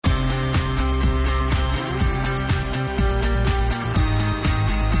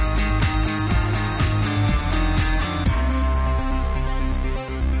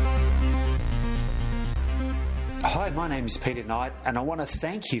name is Peter Knight, and I want to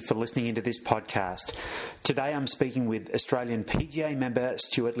thank you for listening into this podcast. Today I'm speaking with Australian PGA member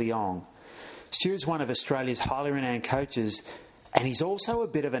Stuart Leong. Stuart's one of Australia's highly renowned coaches, and he's also a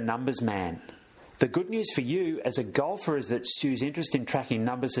bit of a numbers man. The good news for you as a golfer is that Stu's interest in tracking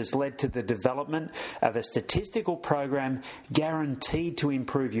numbers has led to the development of a statistical program guaranteed to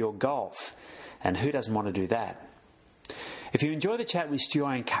improve your golf. And who doesn't want to do that? If you enjoy the chat with Stu,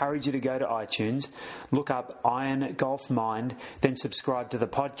 I encourage you to go to iTunes, look up Iron Golf Mind, then subscribe to the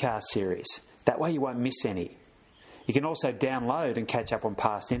podcast series. That way you won't miss any. You can also download and catch up on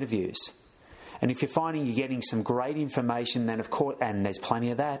past interviews. And if you're finding you're getting some great information, then of course, and there's plenty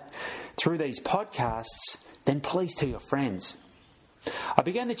of that, through these podcasts, then please tell your friends. I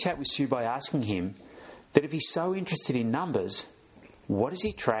began the chat with Stu by asking him that if he's so interested in numbers, what does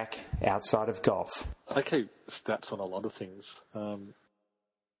he track outside of golf? I keep stats on a lot of things.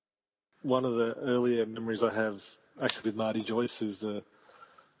 One of the earlier memories I have actually with Marty Joyce is the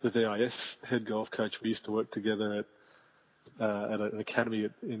VIS head golf coach. We used to work together at an academy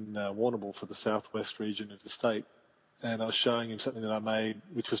in Warrnambool for the southwest region of the state. And I was showing him something that I made,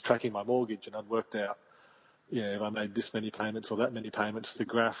 which was tracking my mortgage. And I'd worked out, if I made this many payments or that many payments, the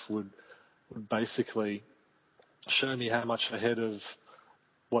graph would basically show me how much ahead of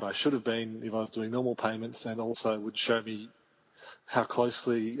what I should have been if I was doing normal payments, and also would show me how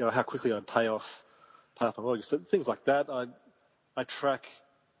closely, how quickly I'd pay off my mortgage. So things like that. I track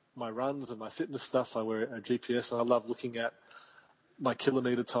my runs and my fitness stuff. I wear a GPS, and I love looking at my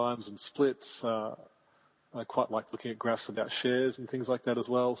kilometre times and splits. I quite like looking at graphs about shares and things like that as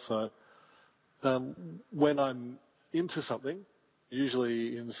well. So when I'm into something,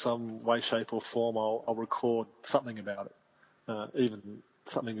 usually in some way, shape or form, I'll record something about it. Even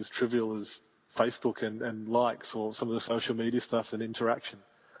something as trivial as Facebook and likes, or some of the social media stuff and interaction.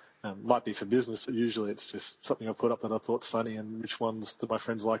 Might be for business, but usually it's just something I put up that I thought's funny, and which ones do my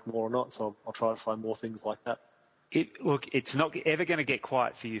friends like more or not. So I'll try to find more things like that. It's not ever going to get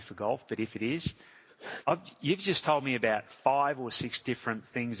quiet for you for golf, but if it is, you've just told me about 5 or 6 different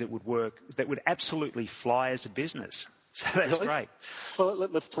things that would work, that would absolutely fly as a business. So that's really great. Well,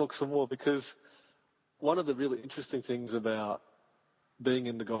 let's talk some more, because one of the really interesting things about being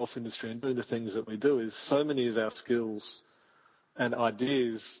in the golf industry and doing the things that we do is so many of our skills and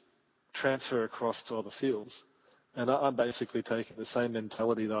ideas transfer across to other fields. And I'm basically taking the same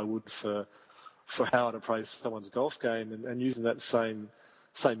mentality that I would for how I'd appraise someone's golf game, and using that same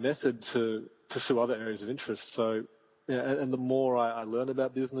method to pursue other areas of interest. So, and the more I learn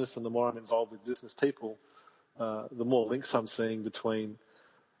about business and the more I'm involved with business people, the more links I'm seeing between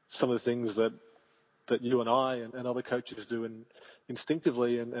some of the things that you and I and other coaches do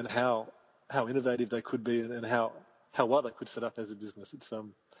instinctively, and how innovative they could be, and how well they could set up as a business.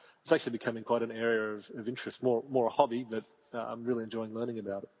 It's actually becoming quite an area of interest, more a hobby, but I'm really enjoying learning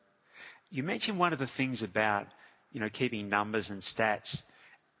about it. You mentioned one of the things about, keeping numbers and stats,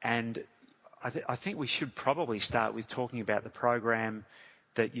 and I think we should probably start with talking about the program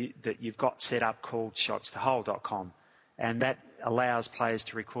that you've got set up called shotstohole.com, and that allows players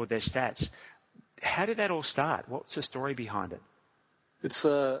to record their stats. How did that all start? What's the story behind it? It's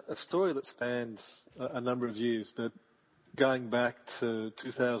a story that spans a number of years, but going back to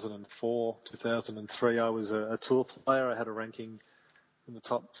 2004, 2003, I was a tour player. I had a ranking in the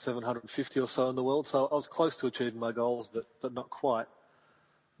top 750 or so in the world, so I was close to achieving my goals, but not quite.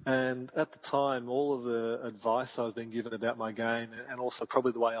 And at the time, all of the advice I was being given about my game, and also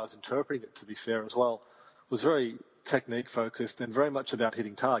probably the way I was interpreting it, to be fair as well, was very technique focused and very much about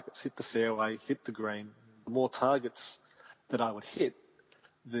hitting targets. Hit the fairway, hit the green. The more targets that I would hit,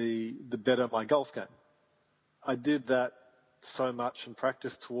 the better my golf game. I did that so much and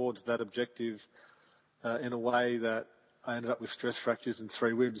practiced towards that objective in a way that I ended up with stress fractures and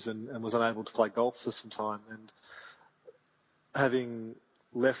 3 ribs and was unable to play golf for some time. And having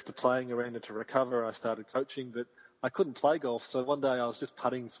left the playing arena to recover, I started coaching, but I couldn't play golf. So one day I was just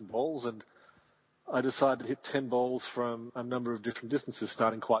putting some balls, and I decided to hit 10 balls from a number of different distances,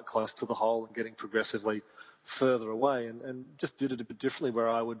 starting quite close to the hole and getting progressively further away, and just did it a bit differently, where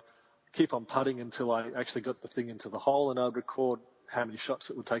I would keep on putting until I actually got the thing into the hole, and I'd record how many shots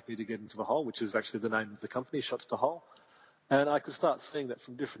it would take me to get into the hole, which is actually the name of the company, Shots to Hole. And I could start seeing that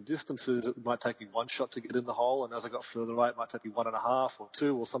from different distances, it might take me 1 shot to get in the hole, and as I got further away, it might take me 1.5 or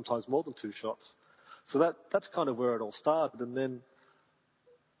 2, or sometimes more than 2 shots. So that's kind of where it all started. And then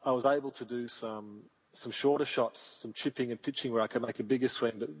I was able to do some shorter shots, some chipping and pitching where I could make a bigger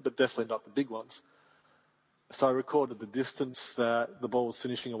swing, but definitely not the big ones. So I recorded the distance that the ball was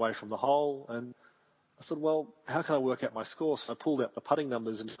finishing away from the hole, and I said, well, how can I work out my score? So I pulled out the putting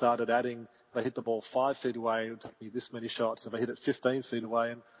numbers and started adding if I hit the ball 5 feet away, it would take me this many shots. If I hit it 15 feet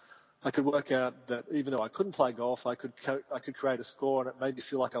away, and I could work out that even though I couldn't play golf, I could create a score, and it made me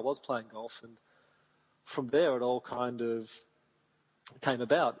feel like I was playing golf. And from there, it all kind of came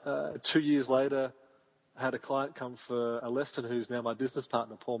about. 2 years later, I had a client come for a lesson who's now my business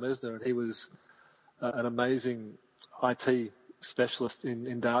partner, Paul Mesner, and he was an amazing IT specialist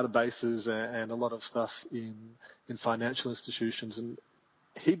in databases and a lot of stuff in financial institutions. And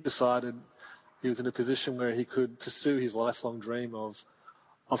he decided he was in a position where he could pursue his lifelong dream of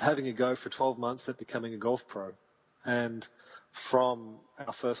having a go for 12 months at becoming a golf pro. And from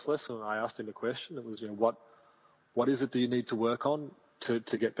our first lesson, I asked him a question. It was, what is it do you need to work on to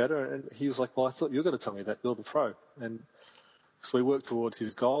get better? And he was like, well, I thought you were going to tell me that. You're the pro. And so we worked towards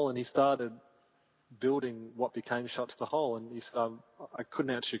his goal, and he started building what became Shots to Hole. And he said, I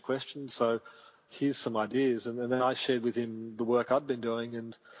couldn't answer your question, so here's some ideas. And then I shared with him the work I'd been doing,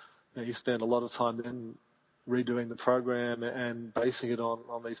 and he spent a lot of time then redoing the program and basing it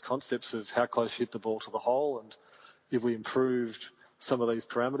on these concepts of how close you hit the ball to the hole, and if we improved some of these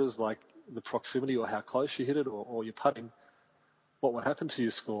parameters like the proximity or how close you hit it or your putting, what would happen to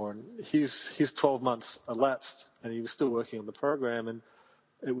your score. And his 12 months elapsed, and he was still working on the program, and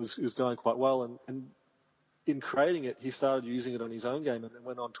it was going quite well. And in creating it, he started using it on his own game, and then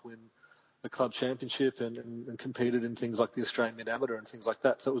went on to win the club championship and competed in things like the Australian Mid-Amateur and things like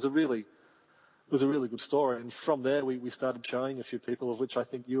that. So it was a really good story. And from there, we started showing a few people, of which I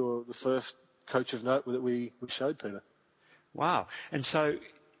think you were the first coach of note that we showed, Peter. Wow. And so,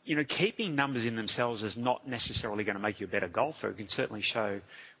 keeping numbers in themselves is not necessarily going to make you a better golfer. It can certainly show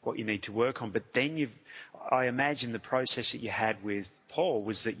what you need to work on. But then I imagine the process that you had with Paul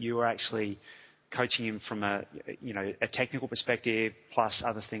was that you were actually coaching him from a technical perspective, plus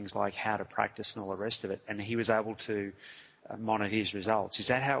other things like how to practice and all the rest of it. And he was able to monitor his results. Is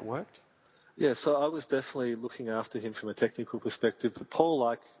that how it worked? Yeah, so I was definitely looking after him from a technical perspective. But Paul,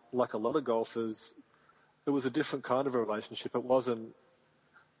 like a lot of golfers, it was a different kind of a relationship. It wasn't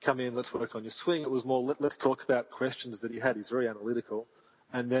come in, let's work on your swing. It was more, let's talk about questions that he had. He's very analytical.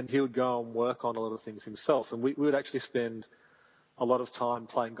 And then he would go and work on a lot of things himself. And we would actually spend a lot of time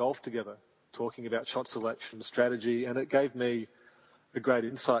playing golf together, talking about shot selection, strategy. And it gave me a great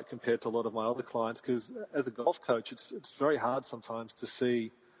insight compared to a lot of my other clients, because as a golf coach, it's very hard sometimes to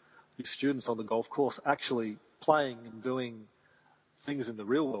see your students on the golf course actually playing and doing things in the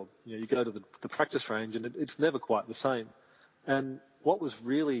real world. You go to the practice range, and it's never quite the same. And what was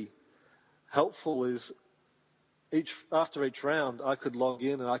really helpful is after each round, I could log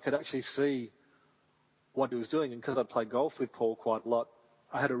in and I could actually see what he was doing. And because I played golf with Paul quite a lot,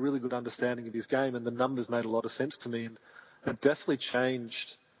 I had a really good understanding of his game, and the numbers made a lot of sense to me. And it definitely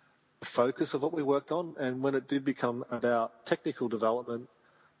changed the focus of what we worked on. And when it did become about technical development,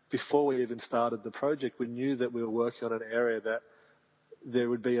 before we even started the project, we knew that we were working on an area that there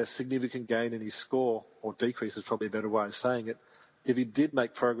would be a significant gain in his score, or decrease is probably a better way of saying it. If he did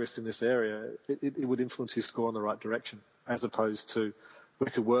make progress in this area, it would influence his score in the right direction, as opposed to we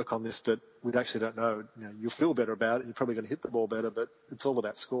could work on this, but we actually don't know. You'll feel better about it. You're probably going to hit the ball better, but it's all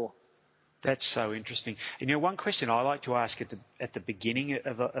about score. That's so interesting. And one question I like to ask at the beginning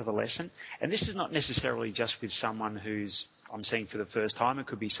of a lesson, and this is not necessarily just with someone who's I'm seeing for the first time. It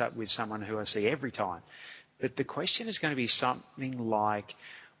could be with someone who I see every time. But the question is going to be something like,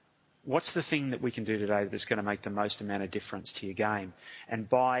 what's the thing that we can do today that's going to make the most amount of difference to your game? And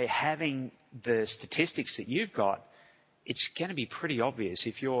by having the statistics that you've got, it's going to be pretty obvious.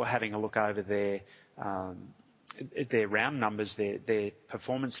 If you're having a look over their round numbers, their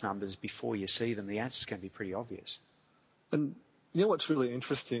performance numbers before you see them, the answer's going to be pretty obvious. And what's really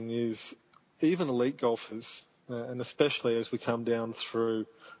interesting is even elite golfers, and especially as we come down through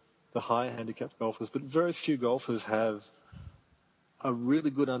the higher handicap golfers, but very few golfers have a really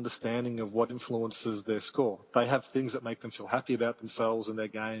good understanding of what influences their score. They have things that make them feel happy about themselves and their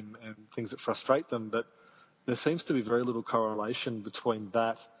game, and things that frustrate them, but there seems to be very little correlation between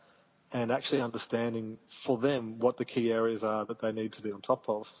that and actually understanding for them what the key areas are that they need to be on top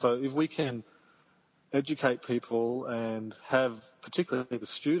of. So if we can educate people and have particularly the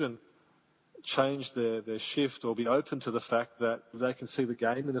student change their shift, or be open to the fact that they can see the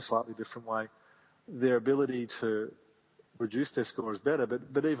game in a slightly different way, their ability to reduce their score is better.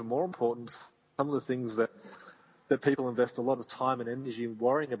 But even more important, some of the things that people invest a lot of time and energy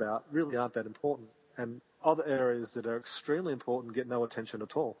worrying about really aren't that important. And other areas that are extremely important get no attention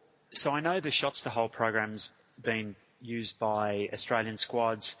at all. So I know the Shots to Hole program's been used by Australian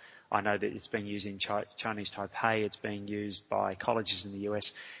squads. I know that it's been used in Chinese Taipei. It's being used by colleges in the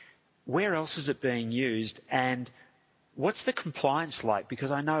US. Where else is it being used? And What's the compliance like?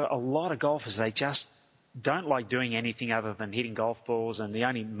 Because I know a lot of golfers, they just don't like doing anything other than hitting golf balls, and the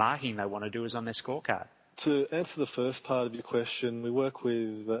only marking they want to do is on their scorecard. To answer the first part of your question, we work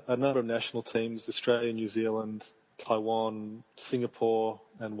with a number of national teams, Australia, New Zealand, Taiwan, Singapore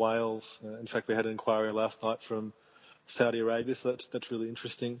and Wales. In fact, we had an inquiry last night from Saudi Arabia, so that's really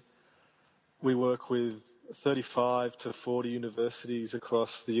interesting. We work with 35 to 40 universities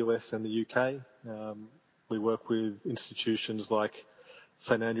across the US and the UK. We work with institutions like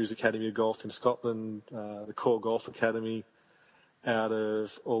St Andrews Academy of Golf in Scotland, the Core Golf Academy out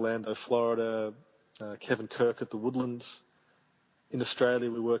of Orlando, Florida, Kevin Kirk at the Woodlands. In Australia,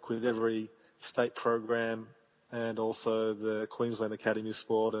 we work with every state program and also the Queensland Academy of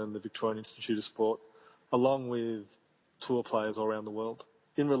Sport and the Victorian Institute of Sport, along with tour players all around the world.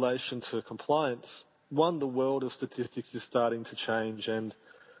 In relation to compliance, the world of statistics is starting to change, and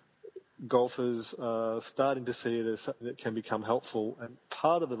golfers are starting to see it as something that can become helpful. And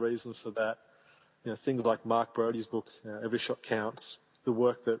part of the reason for that, things like Mark Brody's book, Every Shot Counts, the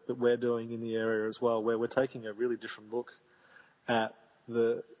work that we're doing in the area as well, where we're taking a really different look at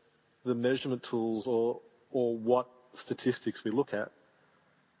the measurement tools or what statistics we look at.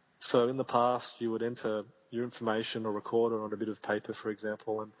 So in the past, you would enter your information or record it on a bit of paper, for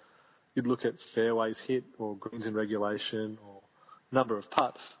example, and you'd look at fairways hit or greens in regulation or number of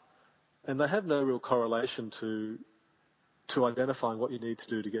putts. And they have no real correlation to identifying what you need to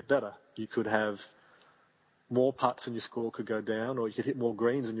do to get better. You could have more putts and your score could go down, or you could hit more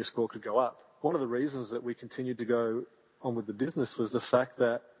greens and your score could go up. One of the reasons that we continued to go on with the business was the fact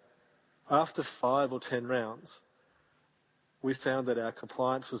that after 5 or 10 rounds, we found that our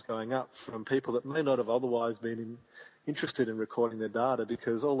compliance was going up from people that may not have otherwise been interested in recording their data,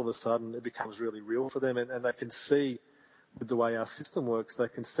 because all of a sudden it becomes really real for them, and they can see with the way our system works, they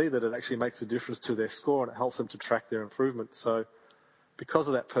can see that it actually makes a difference to their score and it helps them to track their improvement. So because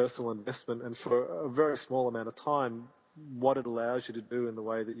of that personal investment and for a very small amount of time, what it allows you to do in the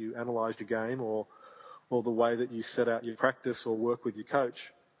way that you analyse your game or the way that you set out your practice or work with your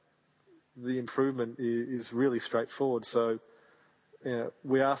coach, the improvement is really straightforward. So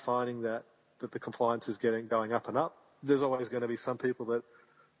we are finding that the compliance is going up and up. There's always going to be some people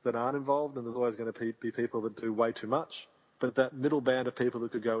that aren't involved, and there's always going to be people that do way too much. But that middle band of people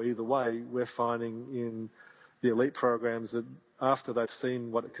that could go either way, we're finding in the elite programs that after they've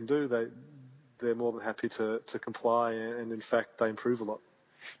seen what it can do, they're more than happy to comply, and in fact they improve a lot.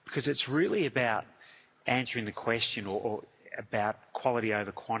 Because it's really about answering the question or about quality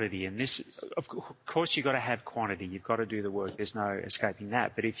over quantity. And this, of course, you've got to have quantity. You've got to do the work. There's no escaping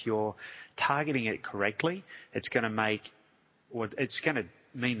that. But if you're targeting it correctly, it's going to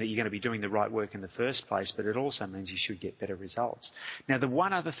mean that you're going to be doing the right work in the first place, but it also means you should get better results. Now, the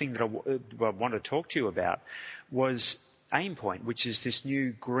one other thing that I want to talk to you about was Aimpoint, which is this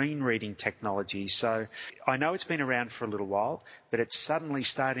new green reading technology. So I know it's been around for a little while, but it's suddenly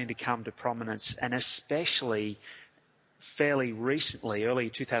starting to come to prominence, and especially fairly recently, early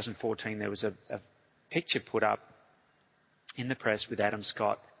 2014, there was a picture put up in the press with Adam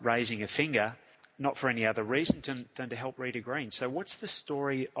Scott raising a finger, not for any other reason than to help read a green. So what's the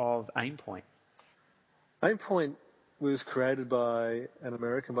story of Aimpoint? Aimpoint was created by an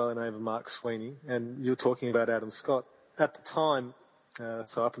American by the name of Mark Sweeney, and you're talking about Adam Scott. At the time,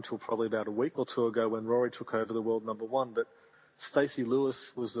 so up until probably about a week or two ago when Rory took over the world number one, but Stacey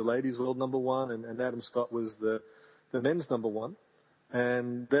Lewis was the ladies' world number one, and Adam Scott was the men's number one,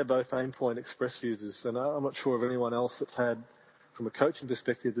 and they're both Aimpoint Express users, and I'm not sure of anyone else that's had, from a coaching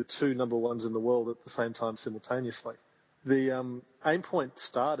perspective, the two number ones in the world at the same time simultaneously. The Aimpoint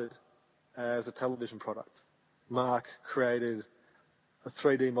started as a television product. Mark created a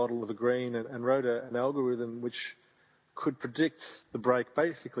 3D model of a green and wrote an algorithm which could predict the break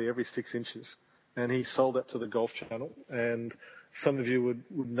basically every 6 inches, and he sold that to the Golf Channel. And some of you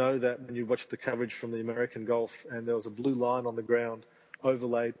would know that when you watched the coverage from the American Golf, and there was a blue line on the ground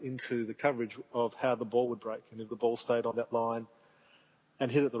overlaid into the coverage of how the ball would break. And if the ball stayed on that line and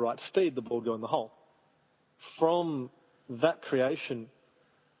hit at the right speed, the ball would go in the hole. From that creation,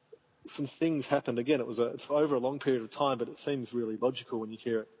 some things happened. Again, it's over a long period of time, but it seems really logical when you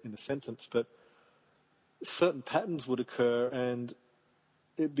hear it in a sentence. But certain patterns would occur, and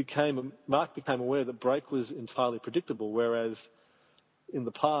Mark became aware that break was entirely predictable, whereas in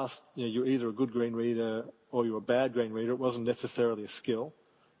the past, you're either a good green reader or you're a bad green reader. It wasn't necessarily a skill.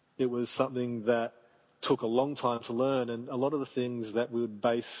 It was something that took a long time to learn, and a lot of the things that we would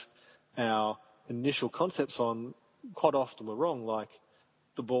base our initial concepts on quite often were wrong, like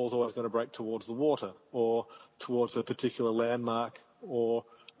the ball's always going to break towards the water or towards a particular landmark, or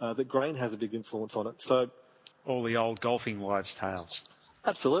that grain has a big influence on it. So All the old golfing wives' tales.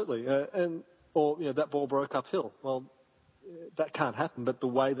 Absolutely. Or that ball broke uphill. Well, that can't happen, but the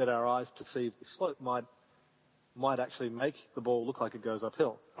way that our eyes perceive the slope might actually make the ball look like it goes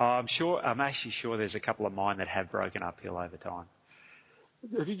uphill. I'm actually sure there's a couple of mine that have broken uphill over time.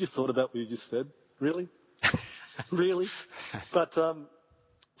 Have you just thought about what you just said? Really? Really? But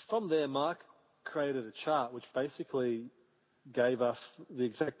from there, Mark created a chart which basically gave us the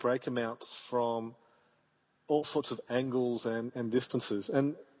exact break amounts from all sorts of angles and distances.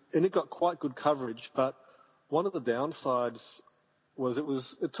 And it got quite good coverage, but one of the downsides was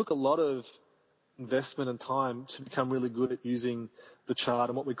it took a lot of investment and time to become really good at using the chart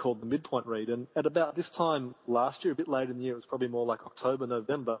and what we called the midpoint read. And at about this time last year, a bit later in the year, it was probably more like October,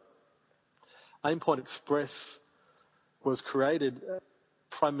 November, Aimpoint Express was created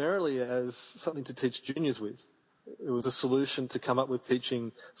primarily as something to teach juniors with. It was a solution to come up with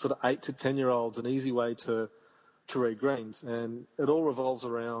teaching sort of 8 to 10-year-olds an easy way to read greens. And it all revolves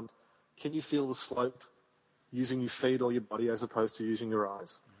around, can you feel the slope using your feet or your body as opposed to using your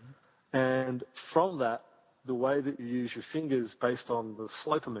eyes? Mm-hmm. And from that, the way that you use your fingers based on the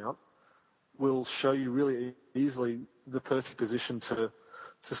slope amount will show you really easily the perfect position to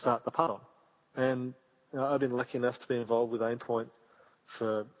start the putt on. And I've been lucky enough to be involved with Aimpoint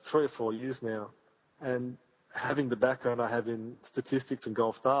for 3 or 4 years now. And having the background I have in statistics and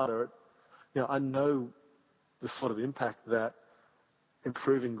golf data, I know the sort of impact that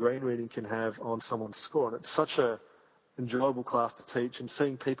improving green reading can have on someone's score. And it's such a enjoyable class to teach, and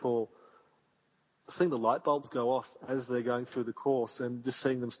seeing the light bulbs go off as they're going through the course and just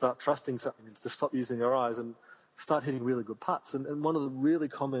seeing them start trusting something and to stop using their eyes and start hitting really good putts. And one of the really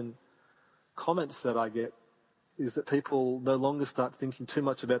common comments that I get is that people no longer start thinking too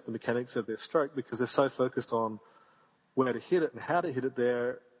much about the mechanics of their stroke because they're so focused on where to hit it and how to hit it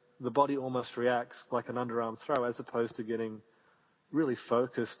there. The body almost reacts like an underarm throw as opposed to getting really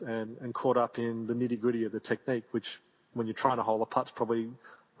focused and caught up in the nitty-gritty of the technique, which when you're trying to hole a putt's probably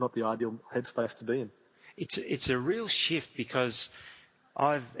not the ideal headspace to be in. It's a real shift because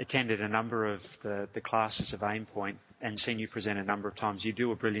I've attended a number of the classes of Aimpoint and seen you present a number of times. You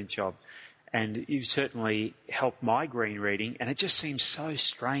do a brilliant job. And you've certainly helped my green reading, and it just seems so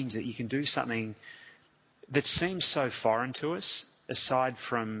strange that you can do something that seems so foreign to us, aside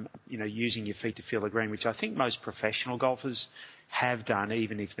from, using your feet to feel the green, which I think most professional golfers have done,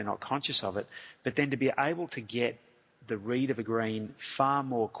 even if they're not conscious of it. But then to be able to get the read of a green far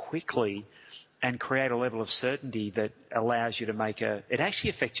more quickly and create a level of certainty that allows you to it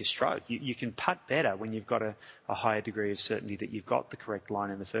actually affects your stroke. You can putt better when you've got a higher degree of certainty that you've got the correct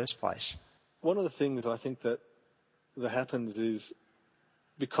line in the first place. One of the things I think that happens is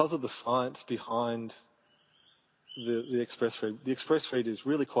because of the science behind the express read. The express read is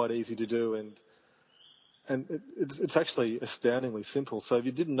really quite easy to do, and it's actually astoundingly simple. So if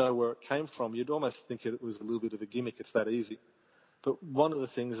you didn't know where it came from, you'd almost think it was a little bit of a gimmick. It's that easy. But one of the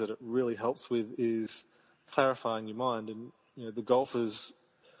things that it really helps with is clarifying your mind, and the golfers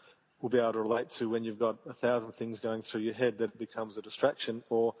will be able to relate to when you've got 1,000 things going through your head that it becomes a distraction.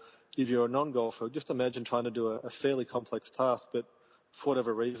 Or if you're a non-golfer, just imagine trying to do a fairly complex task, but for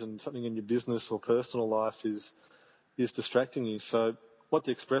whatever reason, something in your business or personal life is distracting you. So what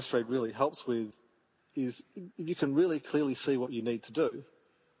the express read really helps with is if you can really clearly see what you need to do,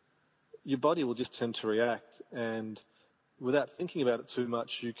 your body will just tend to react, and without thinking about it too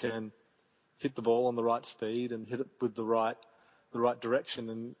much, you can hit the ball on the right speed and hit it with the right direction.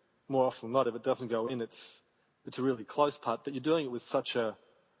 And more often than not, if it doesn't go in, it's a really close putt. But you're doing it with such a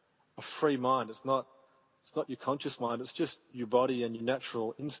free mind. It's not your conscious mind. It's just your body and your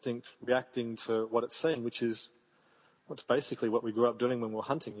natural instinct reacting to what it's seeing, which is what's basically what we grew up doing when we were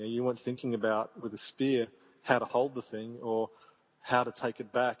hunting. You weren't thinking about with a spear how to hold the thing or how to take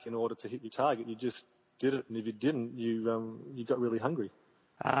it back in order to hit your target. You just did it, and if you didn't, you got really hungry.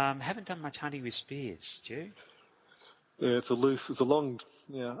 Haven't done much hunting with spears, Stu. Yeah, it's a long.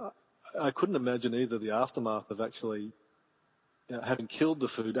 I couldn't imagine either the aftermath of actually having killed the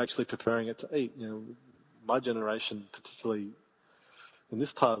food, actually preparing it to eat. My generation, particularly in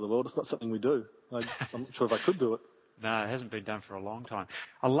this part of the world, it's not something we do. I'm not sure if I could do it. No, it hasn't been done for a long time.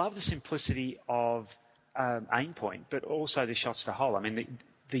 I love the simplicity of Aimpoint, but also the shots to hole. I mean,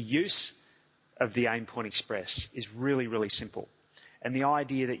 the use of the Aimpoint Express is really, really simple. And the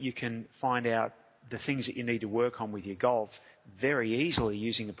idea that you can find out the things that you need to work on with your golf very easily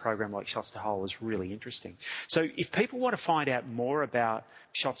using a program like Shots to Hole is really interesting. So if people want to find out more about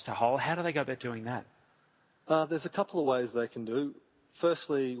Shots to Hole, how do they go about doing that? There's a couple of ways they can do.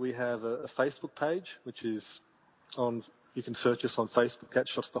 Firstly, we have a Facebook page, which is you can search us on Facebook at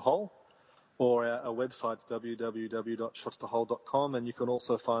Shots to Hole, or our website's www.shotstohole.com, and you can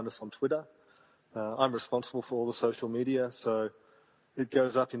also find us on Twitter. I'm responsible for all the social media, so it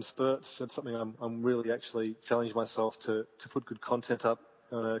goes up in spurts. It's something I'm really actually challenging myself to put good content up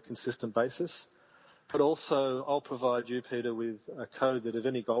on a consistent basis. But also, I'll provide you, Peter, with a code that if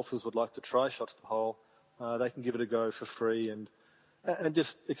any golfers would like to try Shots to Hole, they can give it a go for free and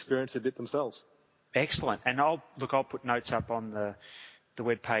just experience it a bit themselves. Excellent. And I'll put notes up on the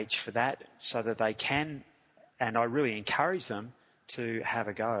webpage for that so that they can, and I really encourage them to have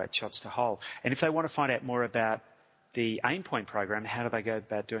a go at Shots to Hole. And if they want to find out more about the Aimpoint program, how do they go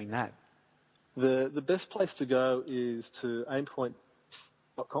about doing that? The best place to go is to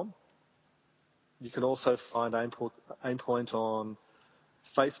aimpoint.com. You can also find Aimpoint on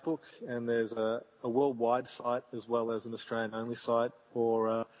Facebook, and there's a worldwide site as well as an Australian-only site,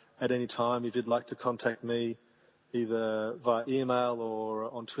 or at any time if you'd like to contact me either via email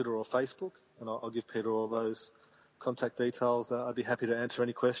or on Twitter or Facebook, and I'll give Peter all those contact details. I'd be happy to answer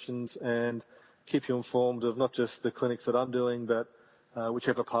any questions and keep you informed of not just the clinics that I'm doing, but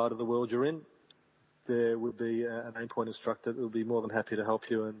whichever part of the world you're in, there would be an Aimpoint instructor that would be more than happy to help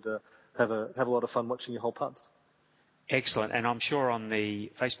you and have a lot of fun watching your whole putts. Excellent. And I'm sure on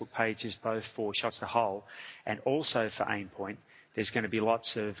the Facebook pages, both for Shots to Hole and also for Aimpoint, there's going to be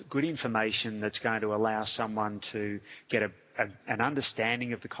lots of good information that's going to allow someone to get an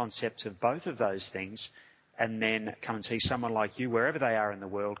understanding of the concepts of both of those things, and then come and see someone like you, wherever they are in the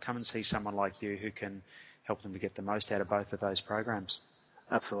world, come and see someone like you who can help them to get the most out of both of those programs.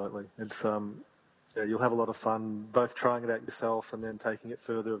 Absolutely. It's you'll have a lot of fun both trying it out yourself and then taking it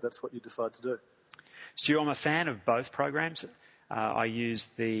further if that's what you decide to do. Stu, I'm a fan of both programs. I use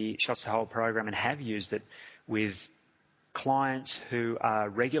the Shots to Hole program and have used it with clients who are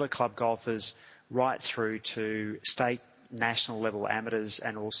regular club golfers right through to state, national level amateurs,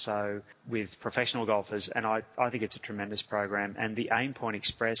 and also with professional golfers. And I think it's a tremendous program. And the Aimpoint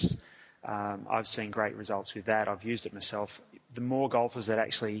Express, I've seen great results with that. I've used it myself. The more golfers that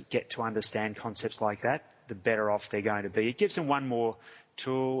actually get to understand concepts like that, the better off they're going to be. It gives them one more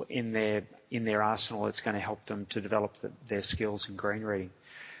tool in their arsenal that's going to help them to develop their skills in green reading.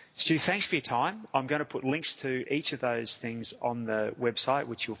 Stu, thanks for your time. I'm going to put links to each of those things on the website,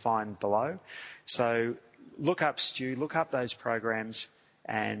 which you'll find below. So look up Stu, look up those programs,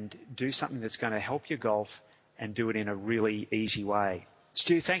 and do something that's going to help your golf and do it in a really easy way.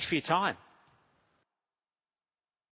 Stu, thanks for your time.